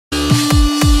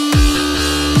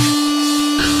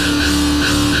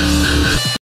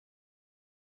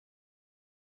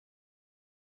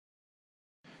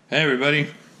Hey everybody,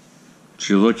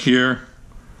 so you look here,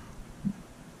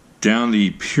 down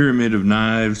the pyramid of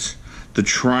knives, the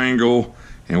triangle,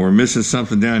 and we're missing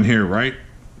something down here, right?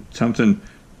 Something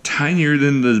tinier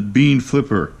than the bean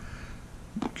flipper.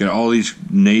 Got all these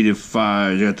native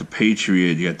 5s, you got the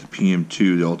Patriot, you got the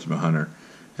PM2, the Ultimate Hunter,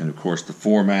 and of course the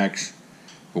 4MAX.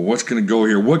 But what's going to go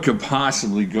here? What could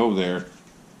possibly go there?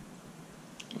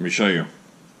 Let me show you.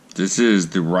 This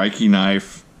is the Rike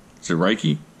knife. Is it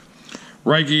Rike?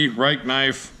 Rike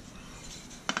Knife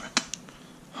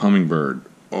Hummingbird.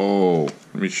 Oh,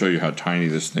 let me show you how tiny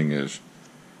this thing is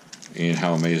and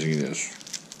how amazing it is.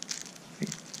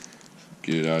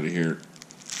 Get it out of here.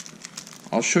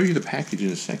 I'll show you the package in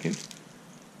a second.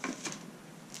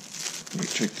 Let me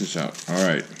check this out.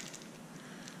 Alright.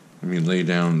 Let me lay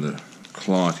down the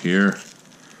cloth here.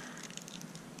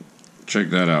 Check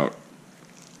that out.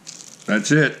 That's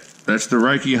it. That's the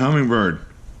Rike Hummingbird.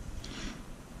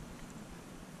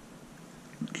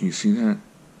 Can you see that?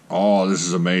 Oh, this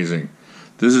is amazing.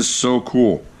 This is so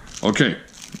cool. Okay,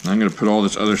 I'm going to put all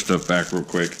this other stuff back real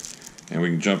quick, and we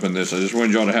can jump in this. I just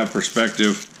wanted y'all to have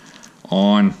perspective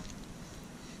on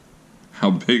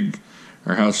how big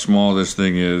or how small this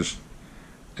thing is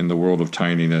in the world of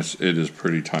tininess. It is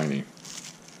pretty tiny.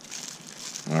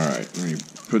 Alright, let me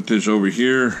put this over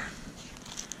here,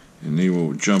 and then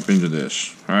we'll jump into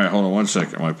this. Alright, hold on one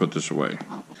second while I put this away.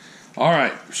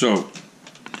 Alright, so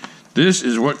this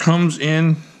is what comes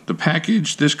in the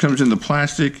package. This comes in the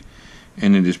plastic,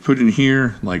 and it is put in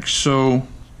here like so.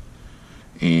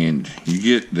 And you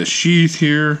get the sheath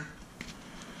here.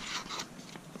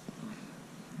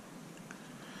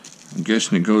 I'm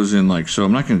guessing it goes in like so.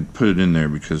 I'm not going to put it in there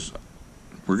because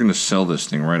we're going to sell this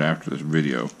thing right after this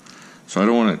video. So I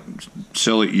don't want to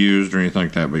sell it used or anything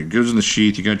like that. But it goes in the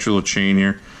sheath. You got your little chain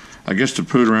here. I guess to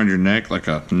put it around your neck like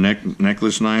a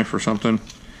necklace knife or something.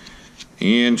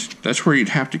 And that's where you'd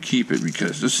have to keep it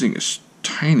because this thing is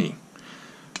tiny.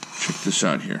 Check this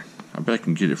out here. I bet I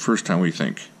can get it first time. What do you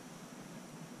think?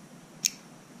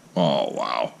 Oh,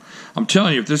 wow. I'm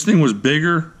telling you, if this thing was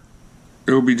bigger,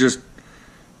 it would be just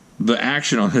the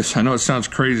action on this. I know it sounds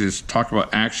crazy to talk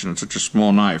about action on such a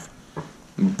small knife,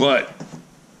 but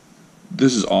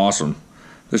this is awesome.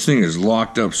 This thing is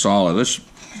locked up solid. Let's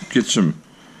get some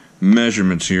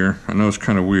measurements here. I know it's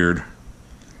kind of weird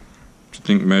to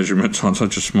think measurements on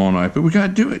such a small knife, but we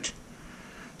gotta do it.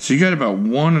 So you got about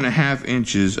 1.5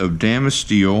 inches of damaged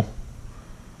steel.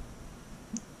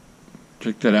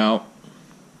 Check that out.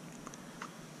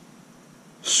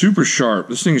 Super sharp.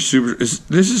 This thing is super. This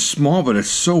is small, but it's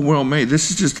so well made. This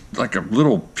is just like a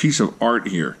little piece of art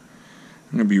here.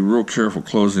 I'm gonna be real careful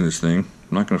closing this thing.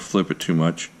 I'm not gonna flip it too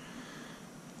much.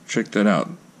 Check that out.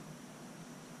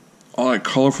 All that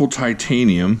colorful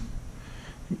titanium.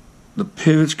 The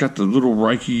pivot's got the little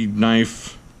Rike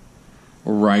knife,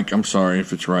 or Rike, I'm sorry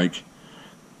if it's Rike,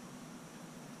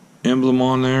 emblem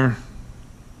on there.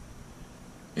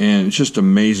 And it's just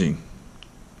amazing.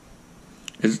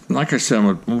 It's, like I said, I'm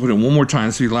going to put it one more time.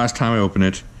 This will be the last time I open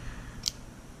it.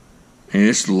 And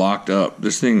it's locked up.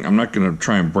 This thing, I'm not going to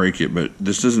try and break it, but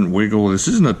this doesn't wiggle. This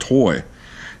isn't a toy.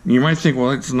 You might think,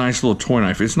 well, it's a nice little toy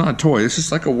knife. It's not a toy. This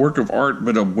is like a work of art,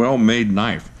 but a well-made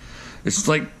knife. It's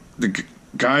like the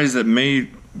guys that made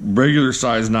regular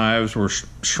size knives were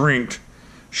shrunk,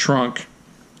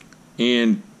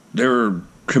 and they were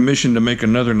commissioned to make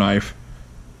another knife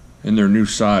in their new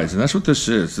size. And that's what this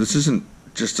is. This isn't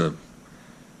just a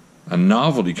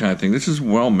novelty kind of thing. This is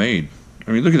well made.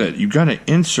 I mean, look at that. You've got an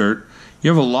insert. You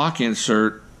have a lock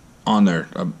insert on there,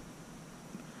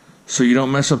 so you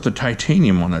don't mess up the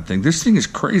titanium on that thing. This thing is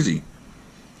crazy.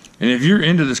 And if you're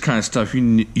into this kind of stuff, you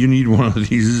need one of these.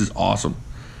 This is awesome.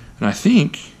 And I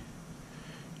think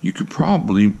you could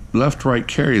probably left-right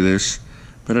carry this,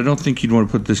 but I don't think you'd want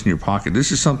to put this in your pocket.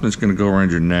 This is something that's going to go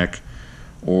around your neck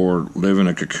or live in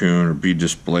a cocoon or be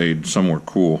displayed somewhere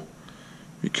cool,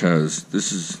 because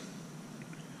it's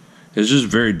just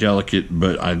very delicate,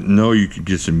 but I know you could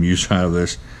get some use out of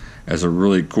this as a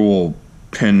really cool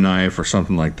pen knife or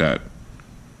something like that.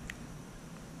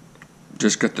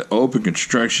 Just got the open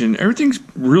construction. Everything's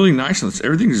really nice on this.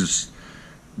 Everything's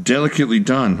delicately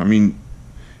done. I mean,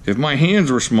 if my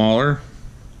hands were smaller,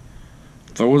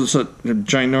 if I wasn't such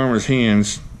ginormous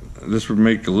hands, this would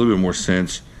make a little bit more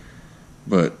sense.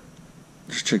 But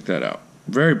just check that out.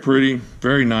 Very pretty,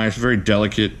 very nice, very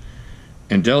delicate,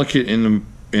 and delicate in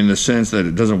the sense that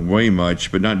it doesn't weigh much,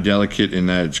 but not delicate in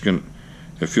that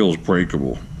it feels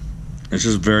breakable. It's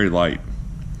just very light.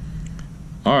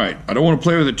 All right, I don't want to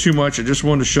play with it too much. I just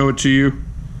wanted to show it to you.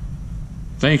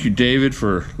 Thank you, David,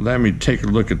 for letting me take a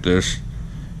look at this.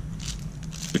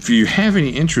 If you have any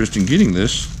interest in getting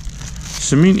this,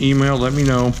 send me an email, let me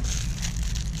know,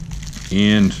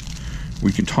 and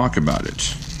we can talk about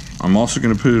it. I'm also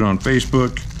going to put it on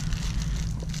Facebook,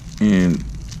 and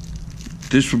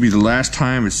this will be the last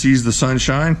time it sees the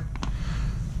sunshine.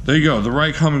 There you go, the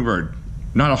Rike Hummingbird.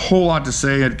 Not a whole lot to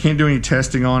say. I can't do any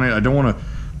testing on it. I don't want to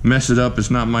mess it up.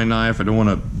 It's not my knife. I don't want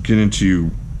to get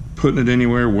into putting it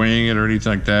anywhere, weighing it, or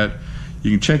anything like that.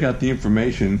 You can check out the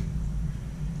information.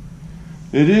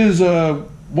 It is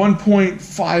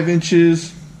 1.5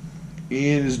 inches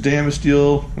and is damaged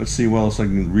steel. Let's see what else I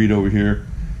can read over here.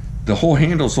 The whole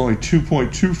handle is only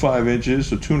 2.25 inches,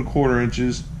 so 2¼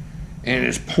 inches, and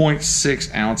it's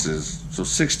 0.6 ounces, so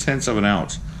 0.6 of an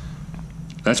ounce.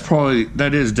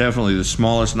 That is definitely the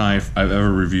smallest knife I've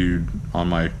ever reviewed on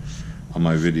my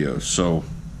videos. So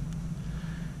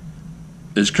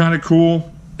it's kind of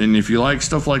cool, and if you like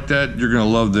stuff like that, you're gonna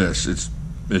love this. It's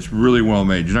really well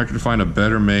made. You're not gonna find a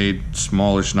better made,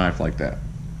 smallish knife like that.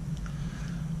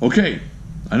 Okay,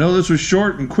 I know this was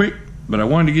short and quick, but I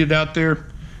wanted to get it out there,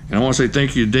 and I want to say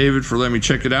thank you to David for letting me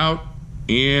check it out.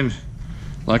 And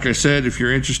like I said, if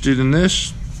you're interested in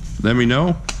this, let me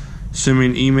know. Send me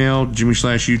an email,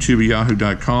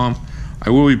 jimislashyoutube@yahoo.com. I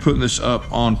will be putting this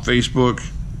up on Facebook,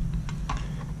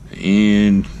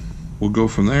 and we'll go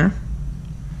from there.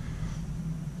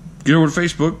 Get over to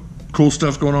Facebook. Cool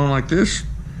stuff going on like this.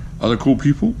 Other cool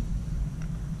people.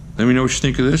 Let me know what you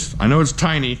think of this. I know it's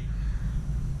tiny.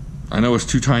 I know it's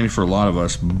too tiny for a lot of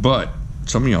us, but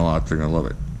some of y'all out there are going to love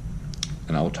it.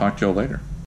 And I will talk to y'all later.